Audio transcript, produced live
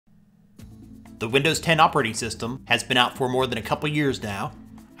The Windows 10 operating system has been out for more than a couple years now.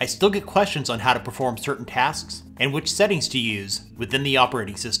 I still get questions on how to perform certain tasks and which settings to use within the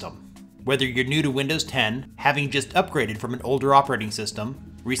operating system. Whether you're new to Windows 10, having just upgraded from an older operating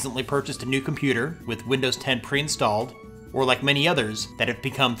system, recently purchased a new computer with Windows 10 pre-installed, or like many others that have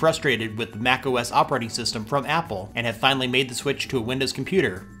become frustrated with the macOS operating system from Apple and have finally made the switch to a Windows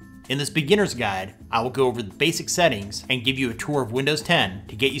computer, in this beginner's guide, I will go over the basic settings and give you a tour of Windows 10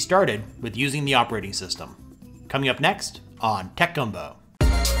 to get you started with using the operating system. Coming up next on Tech Gumbo.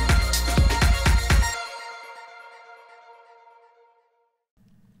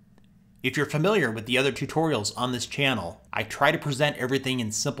 If you're familiar with the other tutorials on this channel, I try to present everything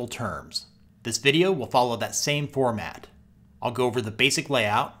in simple terms. This video will follow that same format. I'll go over the basic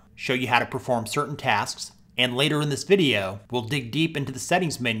layout, show you how to perform certain tasks, and later in this video, we'll dig deep into the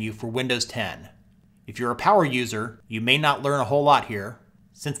settings menu for Windows 10. If you're a power user, you may not learn a whole lot here.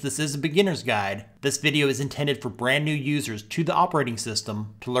 Since this is a beginner's guide, this video is intended for brand new users to the operating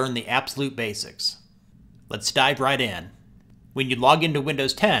system to learn the absolute basics. Let's dive right in. When you log into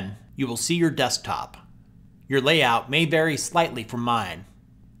Windows 10, you will see your desktop. Your layout may vary slightly from mine.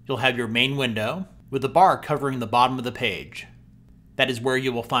 You'll have your main window with a bar covering the bottom of the page. That is where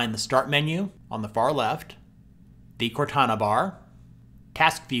you will find the Start menu on the far left, the Cortana bar,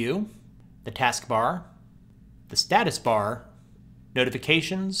 Task View, the Taskbar, the Status bar,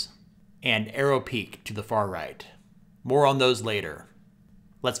 Notifications, and Arrow Peak to the far right. More on those later.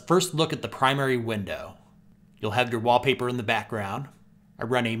 Let's first look at the primary window. You'll have your wallpaper in the background. I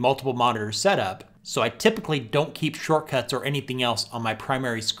run a multiple monitor setup, so I typically don't keep shortcuts or anything else on my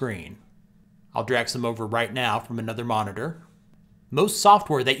primary screen. I'll drag some over right now from another monitor. Most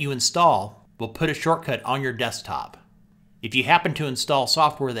software that you install will put a shortcut on your desktop. If you happen to install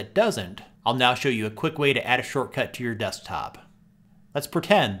software that doesn't, I'll now show you a quick way to add a shortcut to your desktop. Let's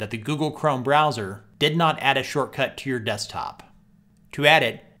pretend that the Google Chrome browser did not add a shortcut to your desktop. To add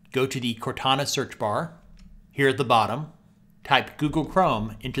it, go to the Cortana search bar. Here at the bottom, type Google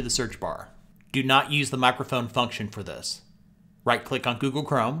Chrome into the search bar. Do not use the microphone function for this. Right-click on Google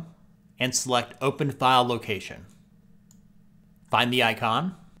Chrome and select Open File Location. Find the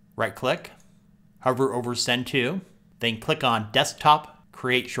icon, right-click, hover over Send To, then click on Desktop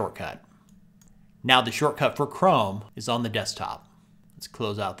Create Shortcut. Now the shortcut for Chrome is on the desktop. Let's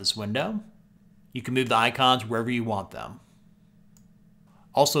close out this window. You can move the icons wherever you want them.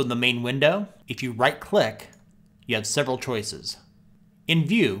 Also in the main window, if you right-click, you have several choices. In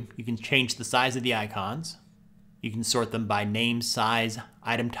View, you can change the size of the icons. You can sort them by name, size,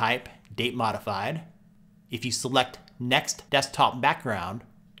 item type, date modified. If you select Next Desktop Background,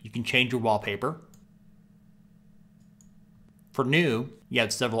 you can change your wallpaper. For new, you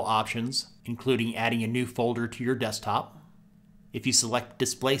have several options, including adding a new folder to your desktop. If you select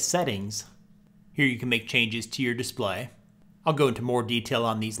Display Settings, here you can make changes to your display. I'll go into more detail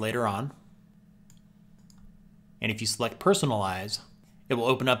on these later on. And if you select Personalize, it will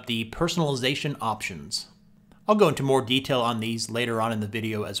open up the personalization options. I'll go into more detail on these later on in the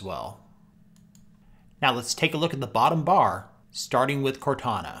video as well. Now let's take a look at the bottom bar, starting with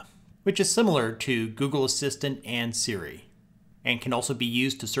Cortana, which is similar to Google Assistant and Siri, and can also be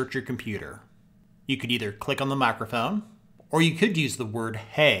used to search your computer. You could either click on the microphone, or you could use the word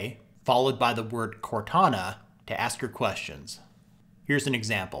Hey, followed by the word Cortana to ask your questions. Here's an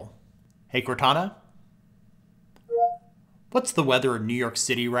example. Hey Cortana, what's the weather in New York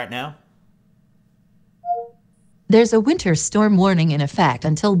City right now? There's a winter storm warning in effect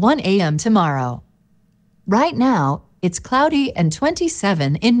until 1 a.m. tomorrow. Right now, it's cloudy and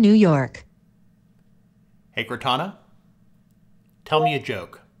 27 in New York. Hey Cortana, tell me a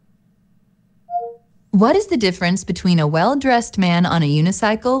joke. What is the difference between a well-dressed man on a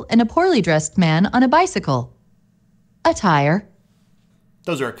unicycle and a poorly dressed man on a bicycle? A tire.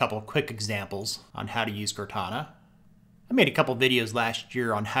 Those are a couple of quick examples on how to use Cortana. I made a couple videos last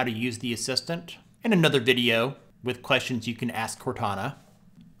year on how to use the assistant, and another video with questions you can ask Cortana.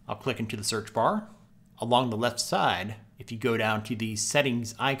 I'll click into the search bar. Along the left side, if you go down to the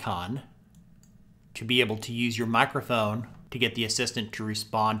settings icon, to be able to use your microphone to get the assistant to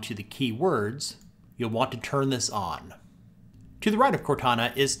respond to the keywords, you'll want to turn this on. To the right of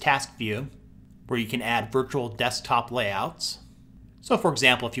Cortana is Task View, where you can add virtual desktop layouts. So for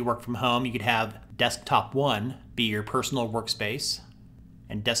example, if you work from home, you could have Desktop 1 be your personal workspace,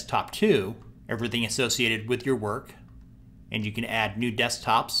 and Desktop 2, everything associated with your work. And you can add new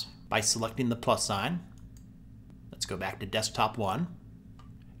desktops by selecting the plus sign. Let's go back to Desktop 1.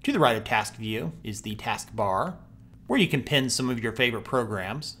 To the right of Task View is the Taskbar, where you can pin some of your favorite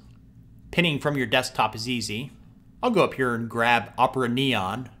programs. Pinning from your desktop is easy. I'll go up here and grab Opera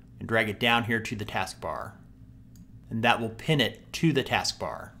Neon and drag it down here to the taskbar. And that will pin it to the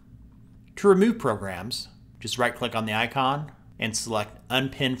taskbar. To remove programs, just right-click on the icon and select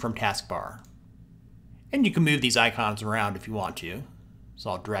Unpin from Taskbar. And you can move these icons around if you want to. So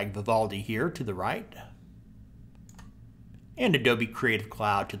I'll drag Vivaldi here to the right and Adobe Creative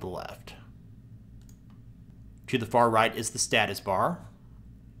Cloud to the left. To the far right is the status bar.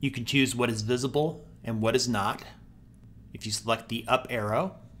 You can choose what is visible and what is not. If you select the up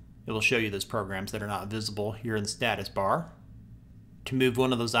arrow, it will show you those programs that are not visible here in the status bar. To move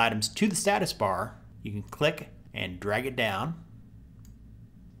one of those items to the status bar, you can click and drag it down.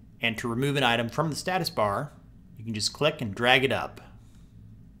 And to remove an item from the status bar, you can just click and drag it up.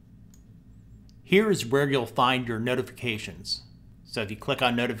 Here is where you'll find your notifications. So if you click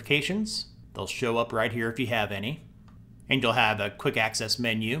on notifications, they'll show up right here if you have any. And you'll have a quick access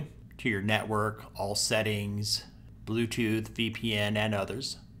menu to your network, all settings, Bluetooth, VPN, and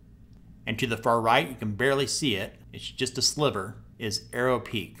others. And to the far right, you can barely see it, it's just a sliver, is Arrow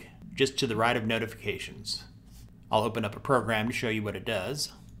Peak, just to the right of notifications. I'll open up a program to show you what it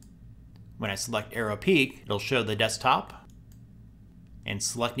does. When I select Arrow Peak, it'll show the desktop, and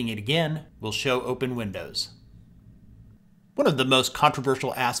selecting it again will show open windows. One of the most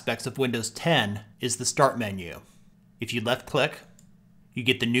controversial aspects of Windows 10 is the Start menu. If you left-click, you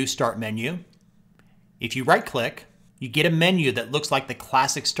get the new Start menu. If you right-click, you get a menu that looks like the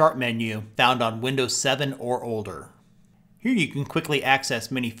classic Start menu found on Windows 7 or older. Here you can quickly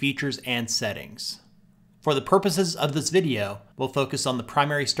access many features and settings. For the purposes of this video, we'll focus on the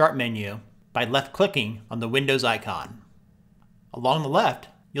primary Start menu by left-clicking on the Windows icon. Along the left,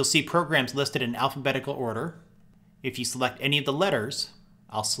 you'll see programs listed in alphabetical order. If you select any of the letters,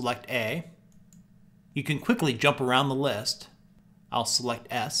 I'll select A. You can quickly jump around the list. I'll select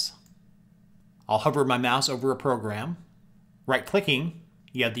S. I'll hover my mouse over a program. Right-clicking,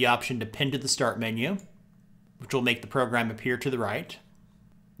 you have the option to pin to the Start menu, which will make the program appear to the right.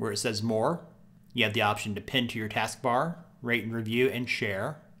 Where it says More, you have the option to pin to your taskbar, rate and review, and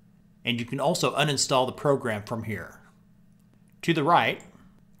share. And you can also uninstall the program from here. To the right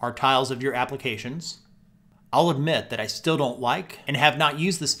are tiles of your applications. I'll admit that I still don't like and have not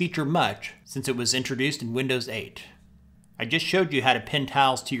used this feature much since it was introduced in Windows 8. I just showed you how to pin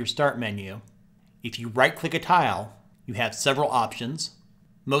tiles to your Start menu. If you right-click a tile, you have several options,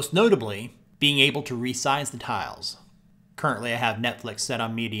 most notably being able to resize the tiles. Currently I have Netflix set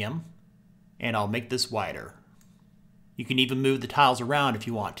on medium, and I'll make this wider. You can even move the tiles around if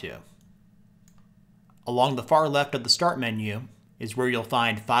you want to. Along the far left of the Start menu is where you'll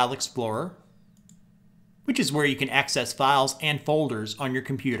find File Explorer, which is where you can access files and folders on your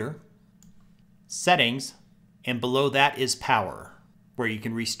computer, Settings, and below that is Power, where you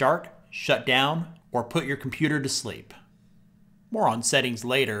can restart, shut down, or put your computer to sleep. More on settings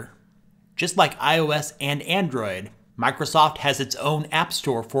later. Just like iOS and Android, Microsoft has its own App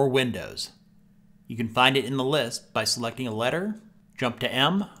Store for Windows. You can find it in the list by selecting a letter, jump to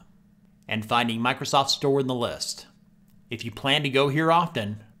M, and finding Microsoft Store in the list. If you plan to go here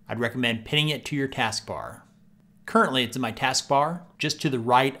often, I'd recommend pinning it to your taskbar. Currently it's in my taskbar just to the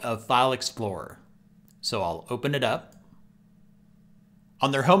right of File Explorer. So I'll open it up.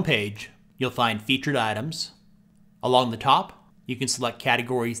 On their homepage, you'll find featured items. Along the top, you can select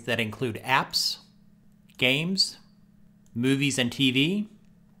categories that include apps, games, movies and TV,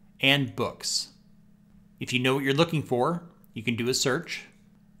 and books. If you know what you're looking for, you can do a search.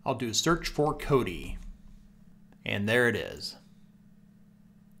 I'll do a search for Kodi. And there it is.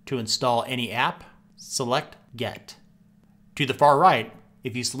 To install any app, select Get. To the far right,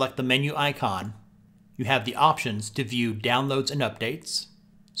 if you select the menu icon, you have the options to view downloads and updates,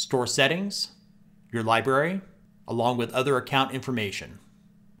 store settings, your library, along with other account information.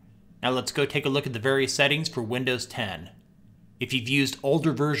 Now let's go take a look at the various settings for Windows 10. If you've used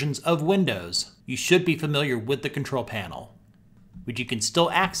older versions of Windows, you should be familiar with the control panel, which you can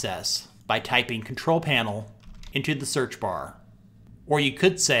still access by typing Control Panel into the search bar. Or you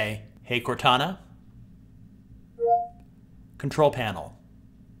could say, "Hey Cortana, Control Panel."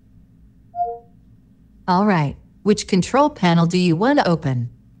 All right, which control panel do you want to open?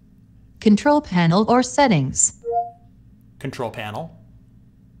 Control panel or settings? Control Panel.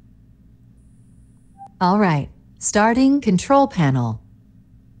 All right, starting control panel.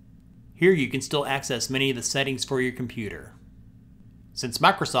 Here you can still access many of the settings for your computer. Since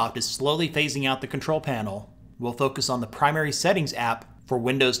Microsoft is slowly phasing out the control panel, we'll focus on the primary settings app for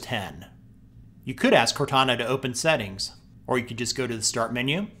Windows 10. You could ask Cortana to open settings, or you could just go to the Start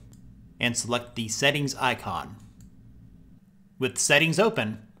menu and select the settings icon. With settings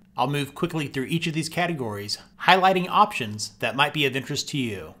open, I'll move quickly through each of these categories, highlighting options that might be of interest to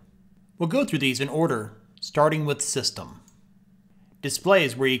you. We'll go through these in order, starting with System. Display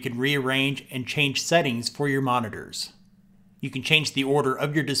is where you can rearrange and change settings for your monitors. You can change the order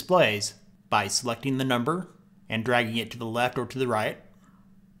of your displays by selecting the number and dragging it to the left or to the right.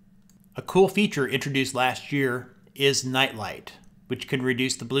 A cool feature introduced last year is Night Light, which can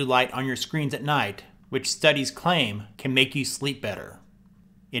reduce the blue light on your screens at night, which studies claim can make you sleep better.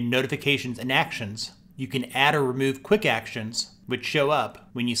 In Notifications and Actions, you can add or remove quick actions, which show up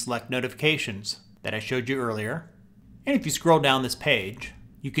when you select notifications that I showed you earlier. And if you scroll down this page,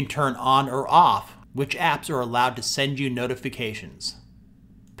 you can turn on or off which apps are allowed to send you notifications.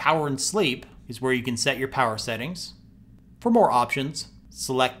 Power and Sleep is where you can set your power settings. For more options,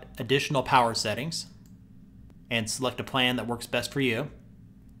 select Additional Power Settings and select a plan that works best for you.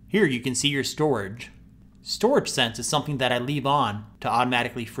 Here you can see your storage. Storage Sense is something that I leave on to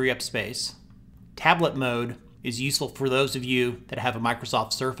automatically free up space. Tablet mode is useful for those of you that have a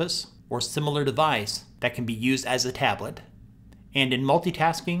Microsoft Surface or similar device that can be used as a tablet. And in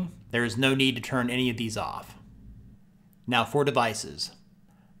multitasking, there is no need to turn any of these off. Now for devices.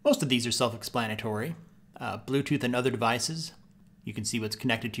 Most of these are self-explanatory. Bluetooth and other devices, you can see what's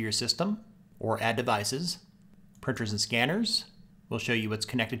connected to your system, or add devices. Printers and scanners will show you what's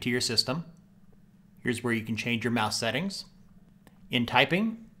connected to your system. Here's where you can change your mouse settings. In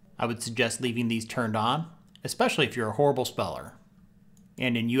typing, I would suggest leaving these turned on, especially if you're a horrible speller.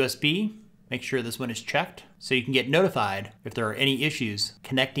 And in USB, make sure this one is checked so you can get notified if there are any issues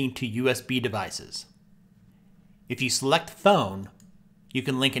connecting to USB devices. If you select Phone, you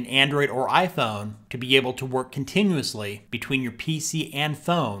can link an Android or iPhone to be able to work continuously between your PC and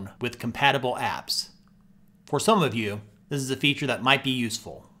phone with compatible apps. For some of you, this is a feature that might be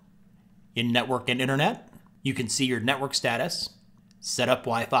useful. In Network and Internet, you can see your network status, set up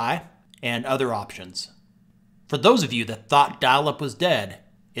Wi-Fi, and other options. For those of you that thought dial-up was dead,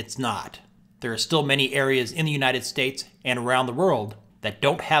 it's not. There are still many areas in the United States and around the world that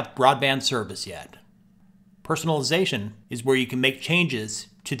don't have broadband service yet. Personalization is where you can make changes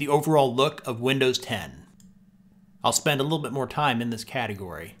to the overall look of Windows 10. I'll spend a little bit more time in this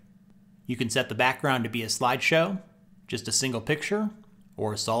category. You can set the background to be a slideshow, just a single picture,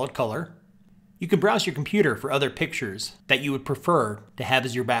 or a solid color. You can browse your computer for other pictures that you would prefer to have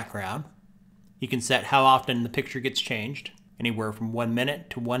as your background. You can set how often the picture gets changed, anywhere from 1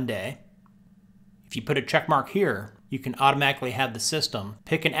 minute to 1 day. If you put a check mark here, you can automatically have the system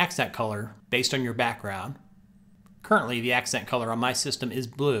pick an accent color based on your background. Currently, the accent color on my system is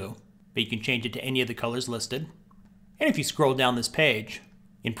blue, but you can change it to any of the colors listed. And if you scroll down this page,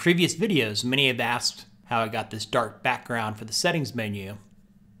 in previous videos, many have asked how I got this dark background for the settings menu.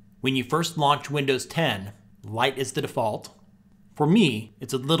 When you first launch Windows 10, light is the default. For me,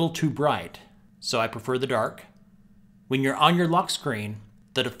 it's a little too bright, so I prefer the dark. When you're on your lock screen,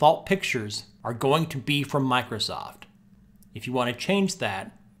 the default pictures are going to be from Microsoft. If you want to change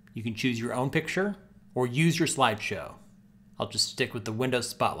that, you can choose your own picture or use your slideshow. I'll just stick with the Windows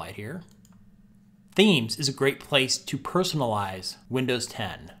Spotlight here. Themes is a great place to personalize Windows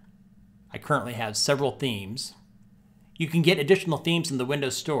 10. I currently have several themes. You can get additional themes in the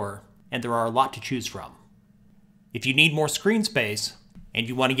Windows Store, and there are a lot to choose from. If you need more screen space and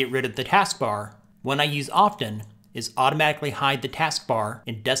you want to get rid of the taskbar, one I use often is automatically hide the taskbar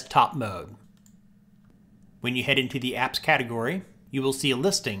in desktop mode. When you head into the apps category, you will see a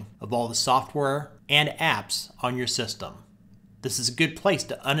listing of all the software and apps on your system. This is a good place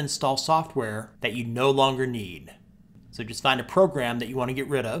to uninstall software that you no longer need. So just find a program that you want to get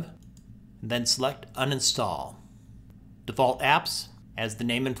rid of, and then select Uninstall. Default apps, as the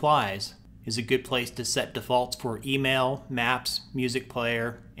name implies, is a good place to set defaults for email, maps, music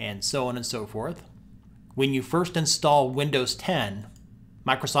player, and so on and so forth. When you first install Windows 10,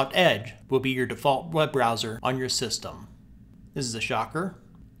 Microsoft Edge will be your default web browser on your system. This is a shocker.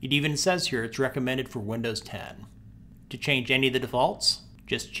 It even says here it's recommended for Windows 10. To change any of the defaults,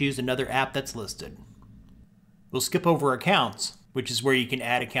 just choose another app that's listed. We'll skip over Accounts, which is where you can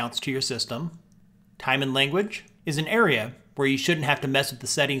add accounts to your system. Time and language is an area where you shouldn't have to mess with the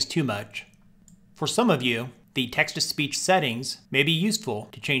settings too much. For some of you, the text-to-speech settings may be useful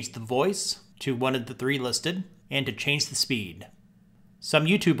to change the voice to one of the 3 listed and to change the speed. Some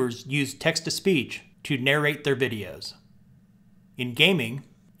YouTubers use text-to-speech to narrate their videos. In gaming,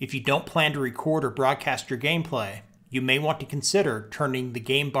 if you don't plan to record or broadcast your gameplay, you may want to consider turning the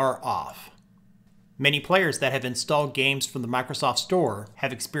game bar off. Many players that have installed games from the Microsoft Store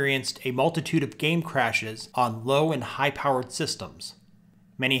have experienced a multitude of game crashes on low and high-powered systems.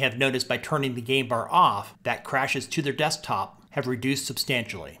 Many have noticed by turning the game bar off that crashes to their desktop have reduced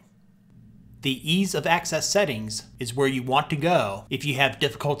substantially. The ease of access settings is where you want to go if you have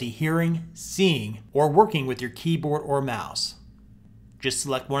difficulty hearing, seeing, or working with your keyboard or mouse. Just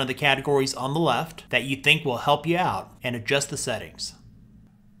select one of the categories on the left that you think will help you out and adjust the settings.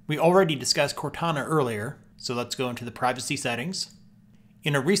 We already discussed Cortana earlier, so let's go into the privacy settings.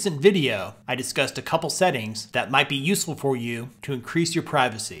 In a recent video, I discussed a couple settings that might be useful for you to increase your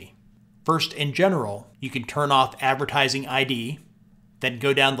privacy. First, in general, you can turn off advertising ID, then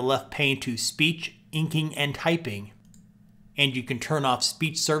go down the left pane to speech, inking, and typing, and you can turn off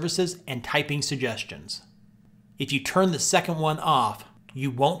speech services and typing suggestions. If you turn the second one off, you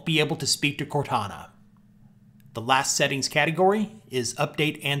won't be able to speak to Cortana. The last settings category is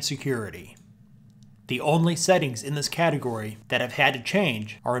update and security. The only settings in this category that I've had to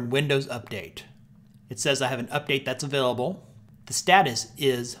change are in Windows Update. It says I have an update that's available. The status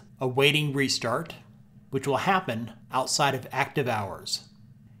is awaiting restart, which will happen outside of active hours.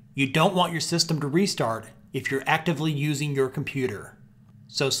 You don't want your system to restart if you're actively using your computer.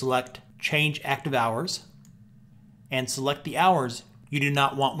 So select Change Active Hours and select the hours you do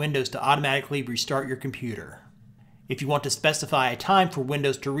not want Windows to automatically restart your computer. If you want to specify a time for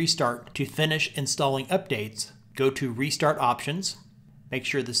Windows to restart to finish installing updates, go to Restart Options, make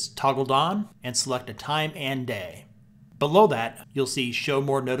sure this is toggled on, and select a time and day. Below that, you'll see Show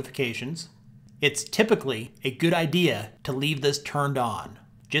More Notifications. It's typically a good idea to leave this turned on,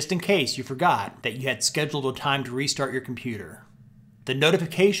 just in case you forgot that you had scheduled a time to restart your computer. The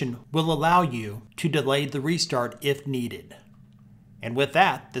notification will allow you to delay the restart if needed. And with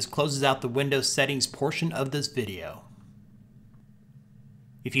that, this closes out the Windows settings portion of this video.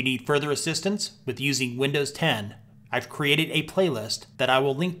 If you need further assistance with using Windows 10, I've created a playlist that I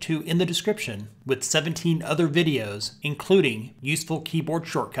will link to in the description with 17 other videos, including useful keyboard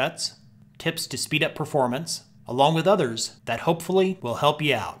shortcuts, tips to speed up performance, along with others that hopefully will help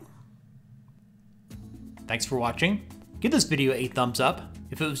you out. Thanks for watching. Give this video a thumbs up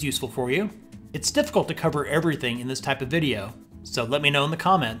if it was useful for you. It's difficult to cover everything in this type of video, so let me know in the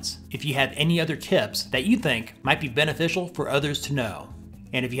comments if you have any other tips that you think might be beneficial for others to know.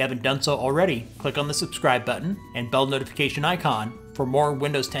 And if you haven't done so already, click on the subscribe button and bell notification icon for more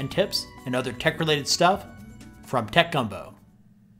Windows 10 tips and other tech-related stuff from Tech Gumbo.